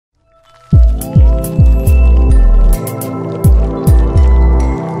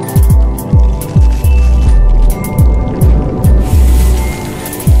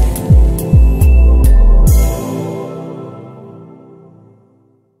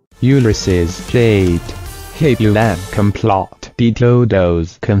Ulises Jaitt, Ulises complot,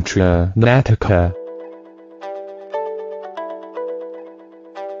 todos contra Natacha.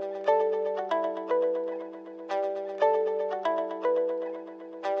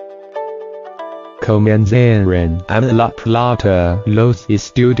 Comenzaron en la plata los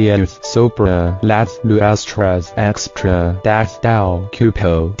estudios sobre las nuestras extradas del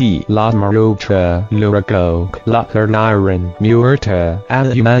cupo de la marocha luego la terminaron muerta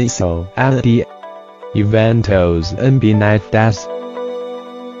al inicio de eventos ambinadas.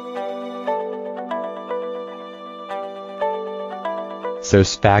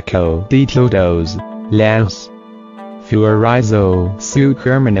 Sospecho de todos los furizo su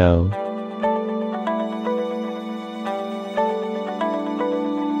criminal.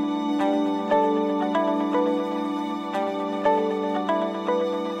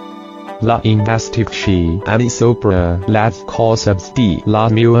 La investigación sobre las causas de la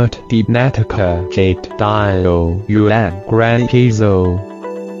muerte de Natacha Jaitt dio un gran peso.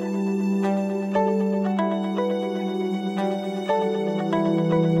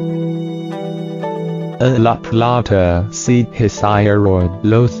 En la plata se hicieron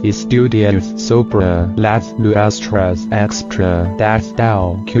los estudios sobre las nuestras extradas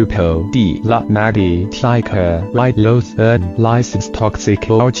del cupo de la Natacha y los análisis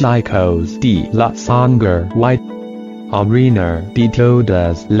toxicológicos de la sangre y orina de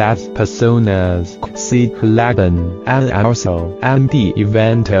todas las personas que se relaban al uso de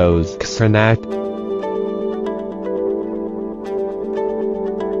eventos externos.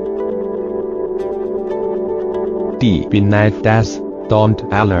 De Benitez, donde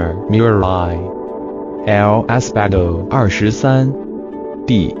el mural. El aspecto 23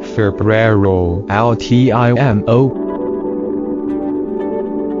 de febrero al TIMO.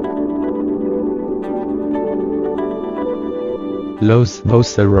 Los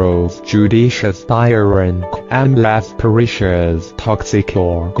voceros judiciales dieron en las pericias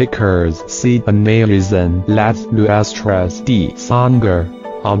toxicológicas se analizan las muestras de sangre,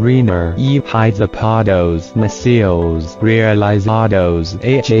 orina y hisopados nasales realizados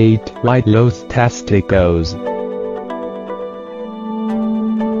a Jaitt y los testigos.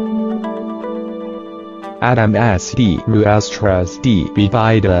 Además de muestras de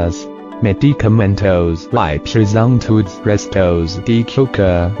bebidas, medicamentos y presuntos restos de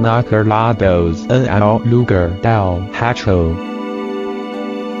coca encontrados en el lugar del hecho.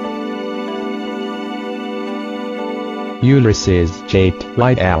 Ulises Jaitt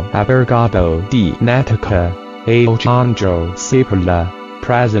y el abogado de Natacha, Alejandro Sepúlveda,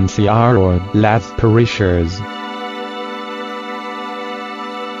 presenciaron las pericias.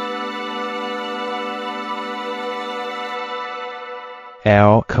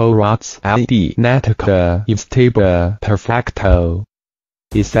 El corazón de Natacha estaba perfecto.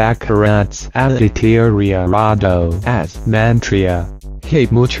 Y secretos al deteriorado es mentira. Que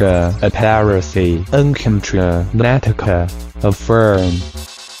mucha aparece en contra Natacha, afirma.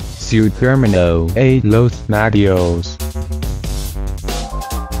 Su término a los medios.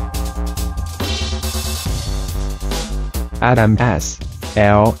 Además,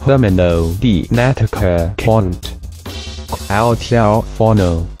 el término de Natacha cont. El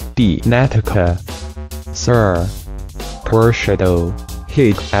teléfono de Natacha. Sir. Perciado.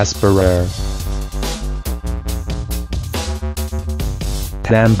 Esperar.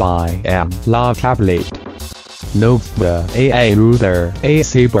 También la tablet. Nova a ayudar a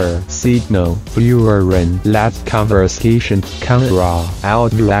saber signo fueron las conversaciones contra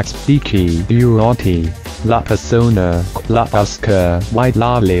el explique durante la persona la busca y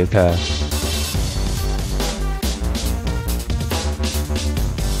la letra.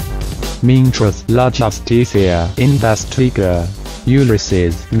 Mientras la justicia investiga,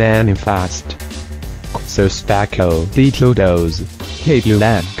 Ulises manifest. Sospecho de todos.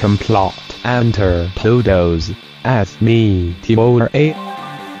 Un complot entre todos. Es mi temor a.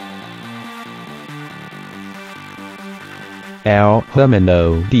 El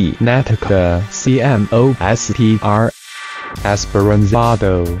término de Natacha CMOSTR.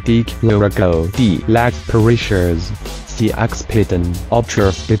 Esperanzado de que luego de las pericias se expiden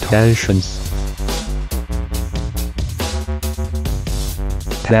otras detenciones.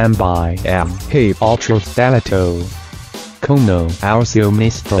 También hay otros delitos. Como el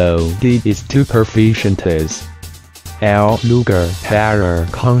suministro de estupefacientes. El lugar para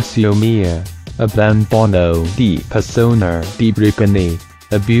consumir. Abandono de persona de Brittany.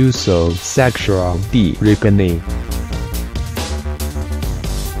 Abuso sexual de Brittany.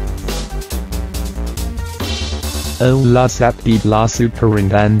 En la sede de la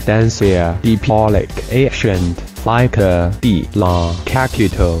Superintendencia de Publicación Flica de la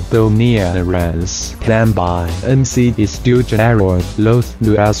Capital Dominicans plan by MC Estudiaron los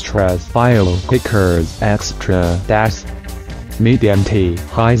nuestros biohackers extra das mediante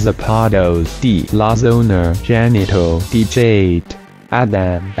Hizapados de la zona genital de Jaitt,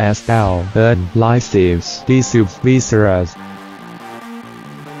 Adam SL Ulises de sus vísceras.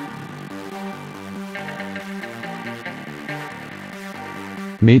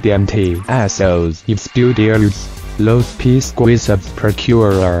 Mediante esos estudios, los pesquisas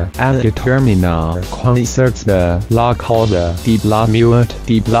procurar determinar concerts de la causa de la muerte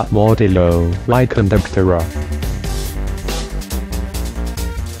de la modelo y conductora.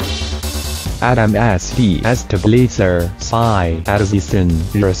 Adam de establecer si existen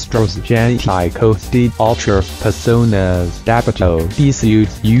rastros genéticos de otras personas debajo de su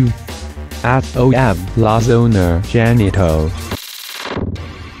la zona genital.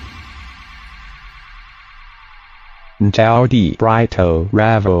 Tao de Brito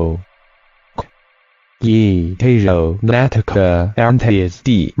Ravo Ye Tejo Natacha antes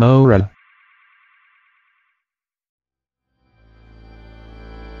de Mora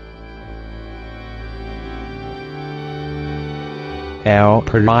El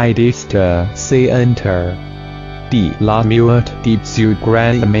periodista se enter de la muerte de su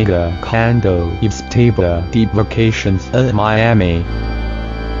gran amiga cuando estaba de vacations en Miami.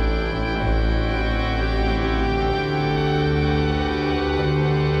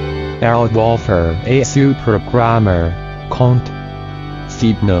 El golfer su programmer,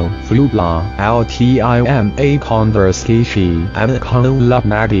 signo flubla al time conversation con la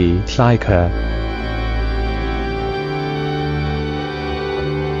Natacha.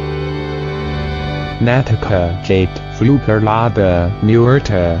 Natacha Jaitt fluperlada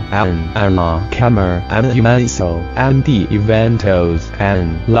muerta en la cama inmenso de eventos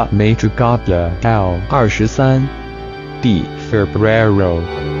en la madrugada del 23 de febrero.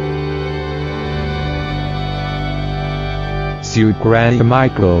 Su gran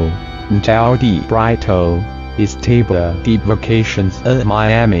amigo, Tao de Brito, estaba de vacations en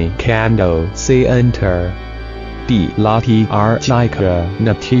Miami cuando se enter de la trágica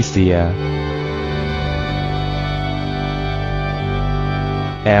noticia.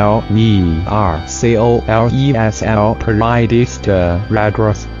 El periodista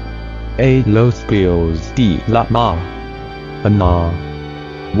Radros a los pies de la Ana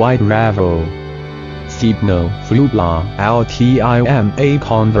White Ravo signo flubla al time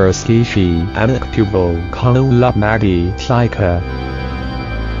conversation activo con la Natacha.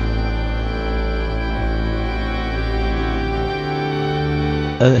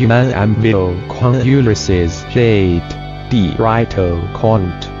 En envío con Ulises Jaitt de Brito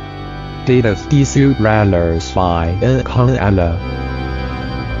datos de su relación con ella.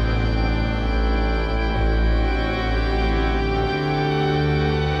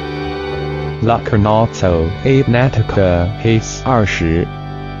 La conoce a Natacha hace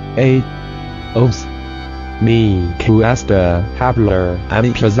 20 años. Me cuesta hablar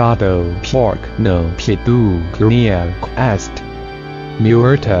pesado porque no puedo creer que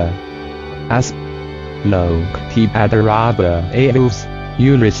muerta. Es lo que adoraba a los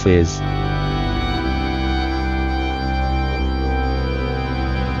Ulises.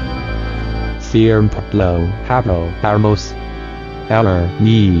 Siempre lo hablamos. Ella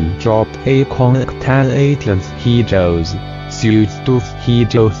me dropped con tantos hijos, sus dos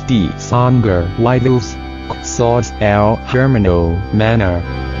hijos de sangre y los sos el hermano menor.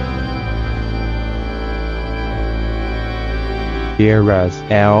 Eras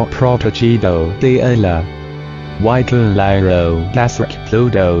el protegido de ella. Y claro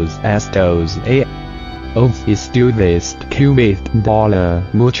todos estos estudios cuidan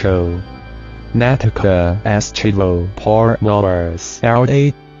mucho. Natacha estuvo por moras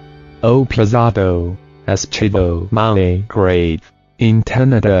el pasado, estuvo muy grave,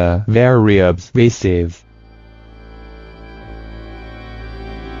 internada varias veces.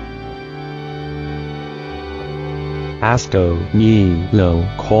 Esto me lo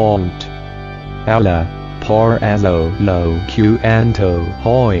conta ella, por eso lo cuento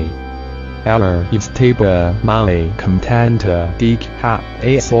hoy. Ella estaba muy contenta de que ha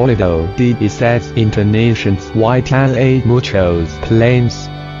salido de esas internaciones y tiene muchos planes.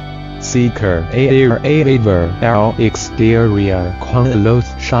 Se quiere ir al exterior con los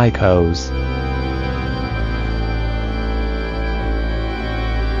chicos.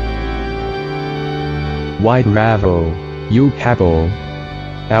 Y Ravo, Upable,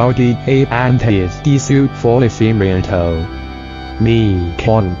 el día antes de su fallecimiento. Me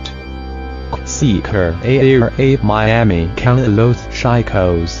conta. Se quiere ir a Miami con los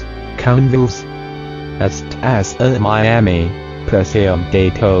chicos, con los as in Miami, Placium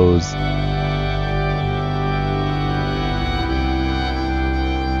datos.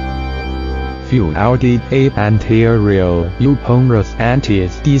 Fuel RDA anterior uponus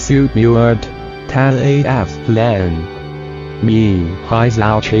antis disut muert, tan AF plan. Me his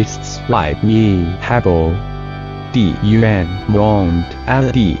alchists like me habo. DUN mond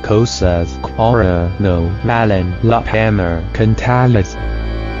and D cosas quora no valen la hammer cantalis.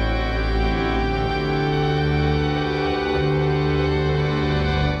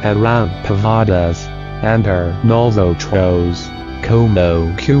 Around pavadas, enter nosotros,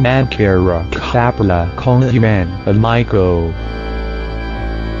 como cumankira capula con human amigo.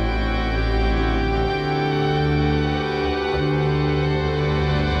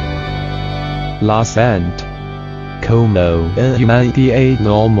 La cent. Como en humanidad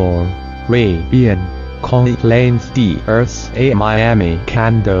normal, re bien, con lanes de earth a Miami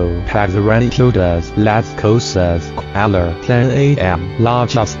cando pasaran todas las cosas, a la plan am la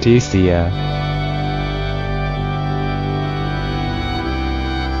justicia.